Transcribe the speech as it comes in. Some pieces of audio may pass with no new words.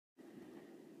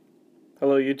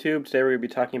Hello YouTube, today we're going to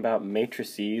be talking about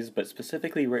matrices, but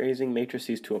specifically raising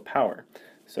matrices to a power.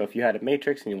 So if you had a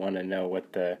matrix and you want to know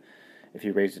if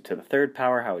you raised it to the third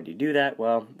power, how would you do that?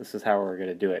 Well, this is how we're going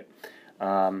to do it.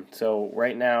 So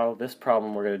right now, this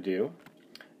problem we're going to do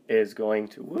is going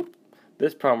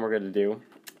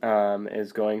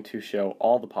to show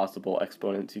all the possible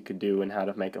exponents you could do and how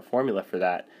to make a formula for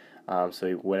that.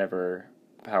 So whatever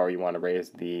power you want to raise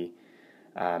the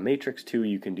matrix 2,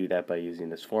 you can do that by using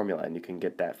this formula, and you can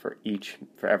get that for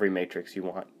every matrix you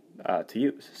want to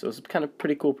use. So it's kind of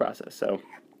pretty cool process. So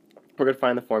we're going to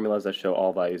find the formulas that show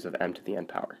all values of m to the n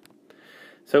power.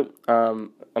 So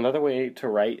another way to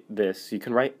write this, you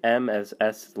can write m as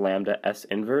s lambda s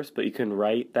inverse, but you can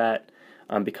write that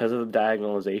because of the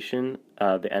diagonalization,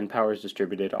 the n power is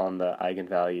distributed on the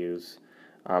eigenvalues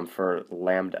for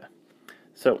lambda.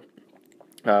 So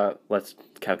let's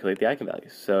calculate the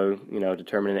eigenvalues. So,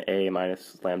 determinant a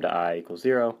minus lambda I equals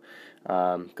 0.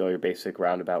 Go your basic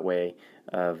roundabout way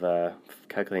of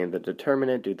calculating the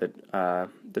determinant, do the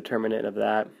determinant of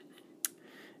that,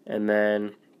 and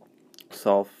then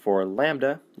solve for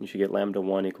lambda. You should get lambda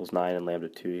 1 equals 9 and lambda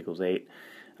 2 equals 8,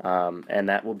 and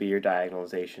that will be your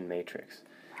diagonalization matrix.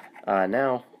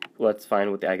 Now, let's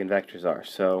find what the eigenvectors are.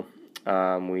 So,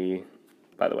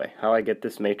 by the way, how I get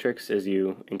this matrix is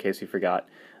in case you forgot,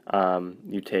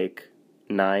 you take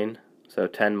 9, so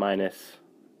 10 minus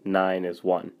 9 is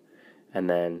 1, and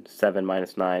then 7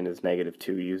 minus 9 is negative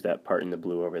 2. Use that part in the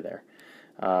blue over there.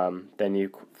 Then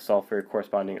you solve for your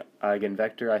corresponding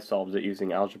eigenvector. I solved it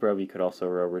using algebra, but you could also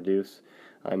row reduce.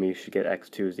 You should get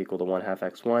x2 is equal to 1/2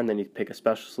 x1. Then you pick a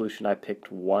special solution. I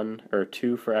picked 1 or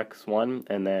 2 for x1,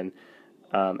 and then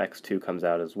x2 comes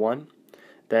out as 1.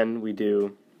 Then we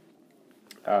do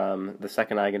the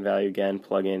second eigenvalue again,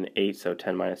 plug in 8, so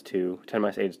 10 minus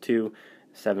 8 is 2,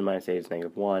 7 minus 8 is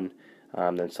negative 1,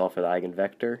 then solve for the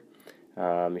eigenvector.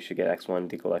 You should get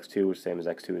x1 equal x2, which is the same as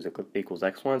x2 is equals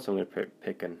x1, so I'm going to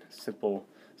pick a simple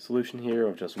solution here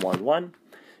of just 1, 1,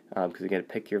 because you're going to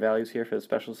pick your values here for the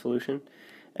special solution.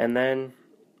 And then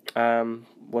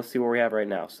let's see what we have right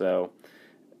now. So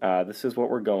this is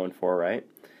what we're going for, right?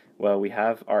 Well, we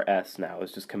have our S now.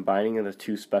 It's just combining the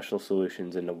two special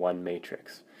solutions into one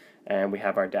matrix. And we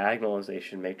have our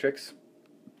diagonalization matrix,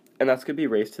 and that's going to be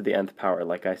raised to the nth power.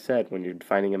 Like I said, when you're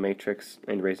defining a matrix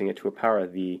and raising it to a power,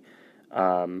 the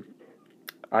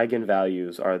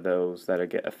eigenvalues are those that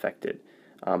get affected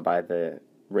by the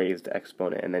raised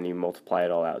exponent, and then you multiply it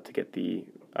all out to get the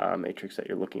matrix that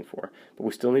you're looking for. But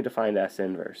we still need to find S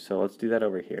inverse, so let's do that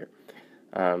over here.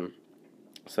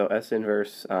 So S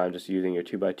inverse, just using your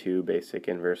 2 by 2 basic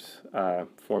inverse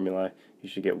formula, you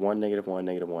should get 1, negative 1,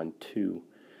 negative 1, 2.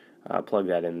 Plug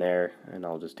that in there, and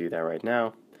I'll just do that right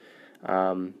now.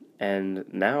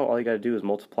 And now all you got to do is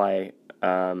multiply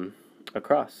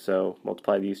across. So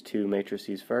multiply these two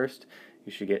matrices first.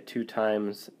 You should get 2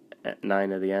 times 9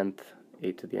 to the nth,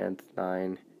 8 to the nth,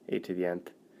 9, 8 to the nth.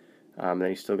 Then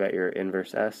you still got your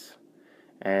inverse S,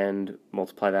 and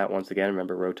multiply that once again.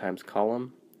 Remember, row times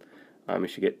column. You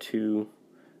should get 2,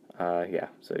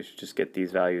 so you should just get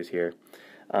these values here.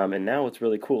 And now it's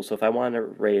really cool. So if I want to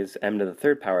raise m to the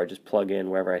third power, I just plug in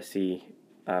wherever I see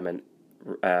an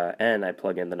n, I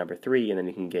plug in the number 3, and then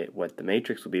you can get what the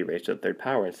matrix will be raised to the third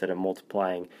power instead of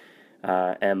multiplying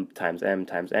m times m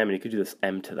times m. And you could do this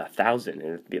m to the 1,000,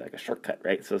 and it'd be like a shortcut,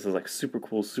 right? So this is like super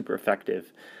cool, super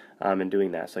effective in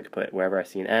doing that. So I could put, wherever I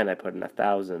see an n, I put in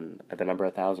 1,000, the number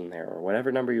 1,000 there, or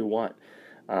whatever number you want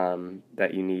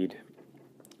that you need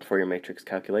for your matrix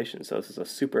calculation. So this is a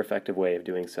super effective way of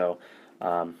doing so.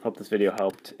 Hope this video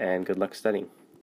helped, and good luck studying.